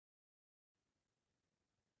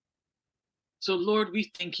So, Lord,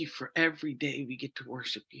 we thank you for every day we get to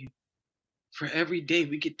worship you, for every day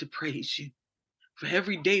we get to praise you, for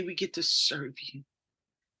every day we get to serve you.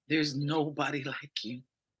 There's nobody like you.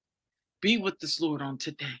 Be with us, Lord, on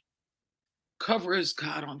today. Cover us,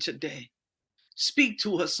 God, on today. Speak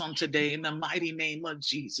to us on today in the mighty name of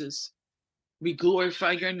Jesus. We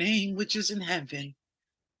glorify your name, which is in heaven.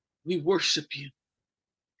 We worship you.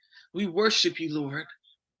 We worship you, Lord,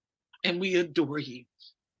 and we adore you.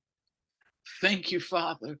 Thank you,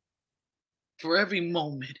 Father, for every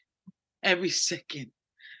moment, every second,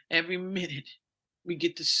 every minute we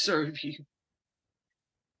get to serve you.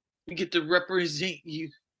 We get to represent you.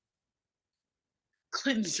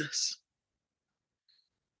 Cleanse us,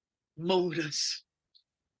 mold us,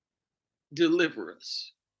 deliver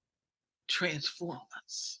us, transform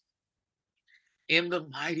us. In the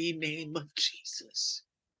mighty name of Jesus.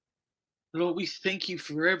 Lord, we thank you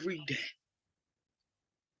for every day,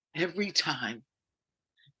 every time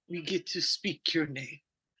we get to speak your name.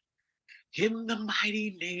 In the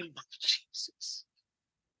mighty name of Jesus.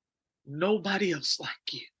 Nobody else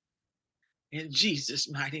like you. In Jesus'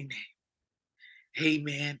 mighty name.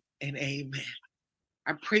 Amen and amen.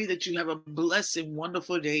 I pray that you have a blessed and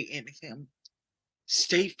wonderful day in him.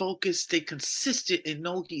 Stay focused, stay consistent, and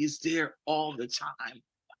know he is there all the time.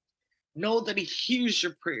 Know that he hears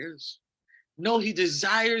your prayers. Know he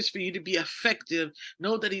desires for you to be effective.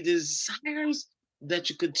 Know that he desires that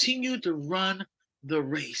you continue to run the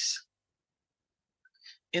race.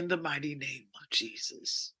 In the mighty name of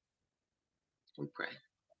Jesus, we pray.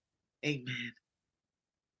 Amen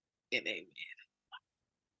and amen.